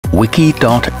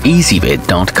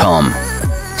wiki.ezvid.com.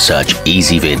 Search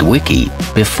Ezvid Wiki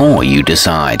before you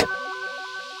decide.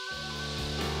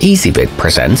 Ezvid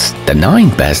presents the 9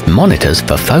 best monitors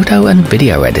for photo and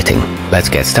video editing. Let's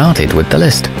get started with the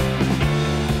list.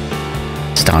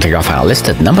 Starting off our list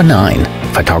at number 9,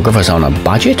 photographers on a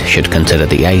budget should consider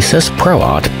the Asus Pro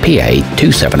Art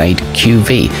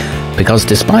PA278QV because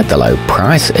despite the low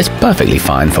price, it's perfectly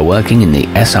fine for working in the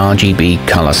sRGB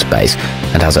color space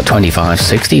and has a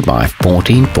 2560 by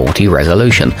 1440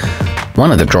 resolution.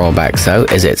 One of the drawbacks though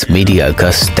is its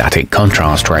mediocre static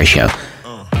contrast ratio.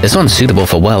 This one's suitable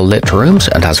for well-lit rooms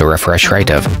and has a refresh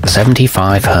rate of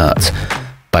 75 Hz,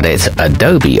 but its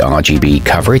Adobe RGB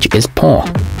coverage is poor.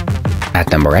 At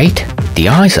number 8, the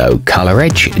eizo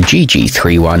coloredge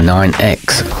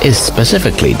GG319X is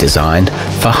specifically designed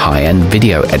for high-end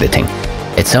video editing.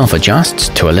 It self-adjusts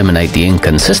to eliminate the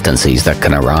inconsistencies that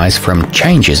can arise from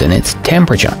changes in its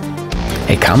temperature.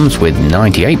 It comes with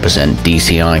 98%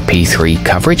 DCI-P3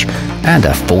 coverage and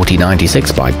a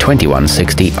 4096 by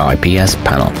 2160 IPS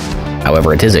panel.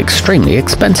 However, it is extremely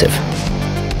expensive.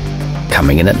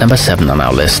 Coming in at number 7 on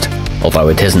our list. Although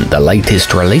it isn't the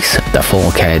latest release, the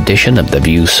 4K edition of the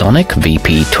Vue Sonic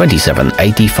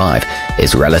VP2785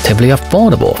 is relatively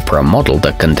affordable for a model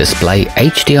that can display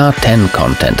HDR10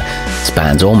 content,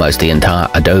 spans almost the entire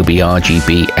Adobe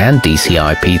RGB and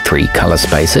DCI-P3 color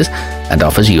spaces, and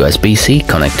offers USB-C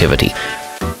connectivity.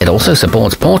 It also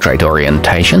supports portrait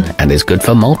orientation and is good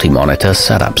for multi-monitor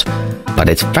setups, but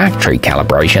its factory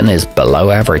calibration is below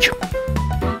average.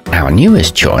 Our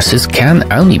newest choices can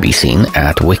only be seen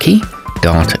at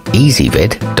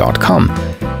wiki.ezvid.com.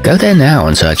 Go there now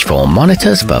and search for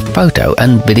monitors for photo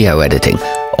and video editing,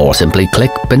 or simply click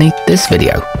beneath this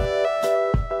video.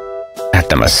 At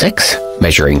number 6,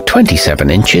 measuring 27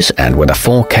 inches and with a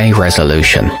 4K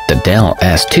resolution, the Dell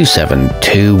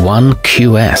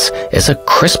S2721QS is a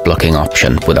crisp-looking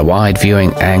option with a wide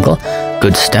viewing angle,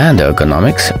 good stand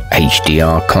ergonomics,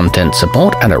 HDR content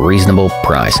support, and a reasonable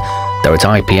price, though its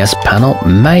IPS panel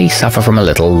may suffer from a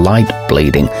little light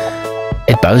bleeding.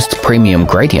 It boasts premium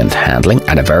gradient handling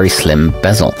and a very slim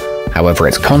bezel. However,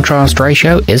 its contrast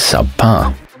ratio is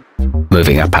subpar.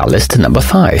 Moving up our list to number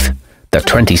 5. The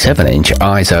 27-inch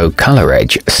eizo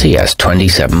coloredge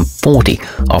CS2740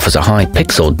 offers a high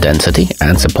pixel density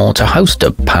and supports a host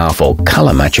of powerful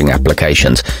color matching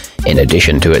applications, in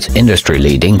addition to its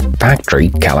industry-leading factory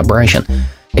calibration.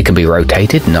 It can be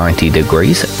rotated 90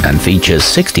 degrees and features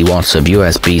 60 watts of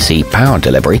USB-C power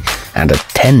delivery and a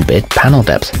 10-bit panel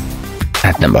depth.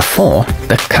 At number 4,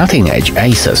 the cutting-edge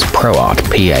Asus Pro Art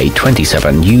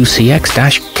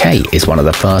PA27UCXK is one of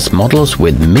the first models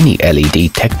with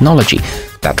mini-LED technology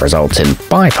that results in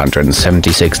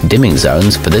 576 dimming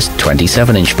zones for this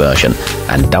 27-inch version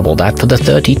and double that for the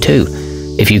 32.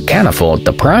 If you can afford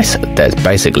the price, there's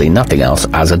basically nothing else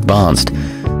as advanced.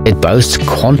 It boasts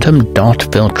quantum dot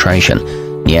filtration,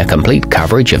 near complete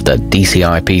coverage of the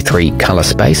DCI-P3 color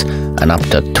space, and up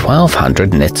to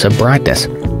 1200 nits of brightness.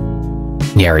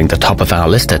 Nearing the top of our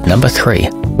list at number 3,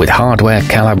 with hardware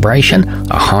calibration,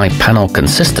 a high panel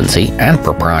consistency, and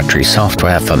proprietary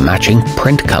software for matching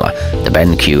print color, the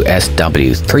BenQ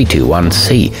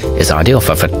SW321C is ideal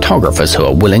for photographers who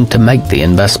are willing to make the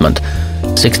investment.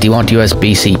 60-watt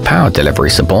USB-C power delivery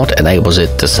support enables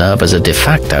it to serve as a de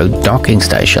facto docking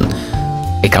station.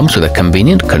 It comes with a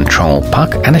convenient control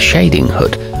puck and a shading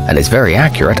hood, and is very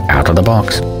accurate out of the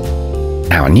box.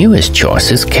 Our newest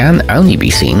choices can only be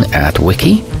seen at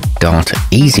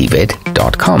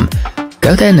wiki.ezvid.com.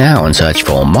 Go there now and search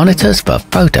for monitors for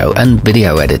photo and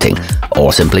video editing,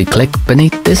 or simply click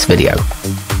beneath this video.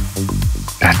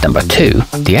 At number 2,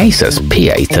 the Asus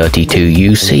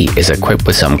PA32UC is equipped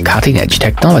with some cutting-edge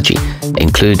technology,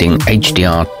 including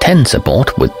HDR10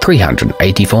 support with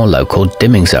 384 local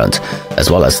dimming zones, as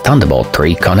well as Thunderbolt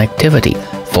 3 connectivity,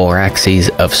 4 axes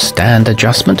of stand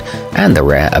adjustment, and the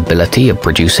rare ability of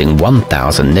producing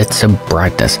 1000 nits of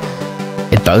brightness.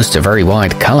 It boasts a very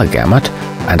wide color gamut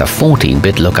and a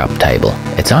 14-bit lookup table.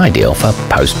 It's ideal for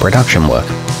post-production work.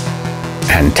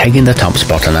 And taking the top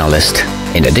spot on our list,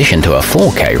 in addition to a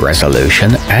 4K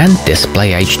resolution and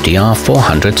Display HDR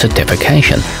 400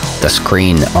 certification, the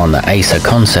screen on the Acer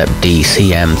Concept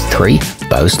DM3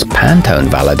 boasts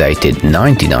Pantone-validated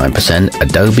 99%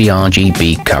 Adobe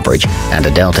RGB coverage and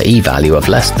a Delta E value of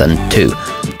less than 2.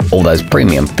 All those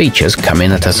premium features come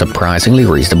in at a surprisingly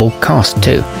reasonable cost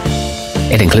too.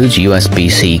 It includes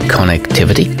USB-C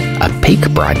connectivity, a peak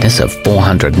brightness of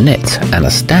 400 nits, and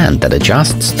a stand that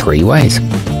adjusts 3 ways.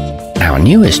 Our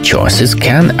newest choices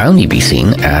can only be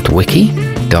seen at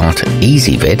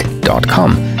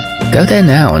wiki.ezvid.com. Go there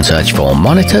now and search for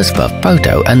monitors for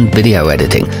photo and video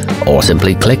editing, or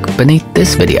simply click beneath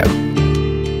this video.